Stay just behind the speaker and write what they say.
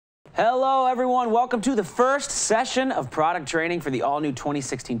Hello, everyone. Welcome to the first session of product training for the all-new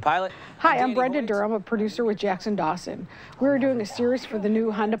 2016 Pilot. Hi, I'm Brenda Durham, a producer with Dawson. We were doing a series for the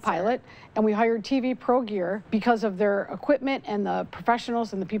new Honda Pilot, and we hired TV Pro Gear because of their equipment and the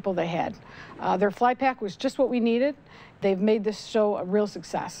professionals and the people they had. Their fly pack was just what we needed. They've made this show a real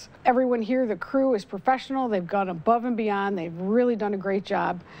success. Everyone here, the crew, is professional. They've gone above and beyond. They've really done a great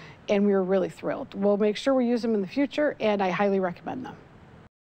job, and we were really thrilled. We'll make sure we use them in the future, and I highly recommend them.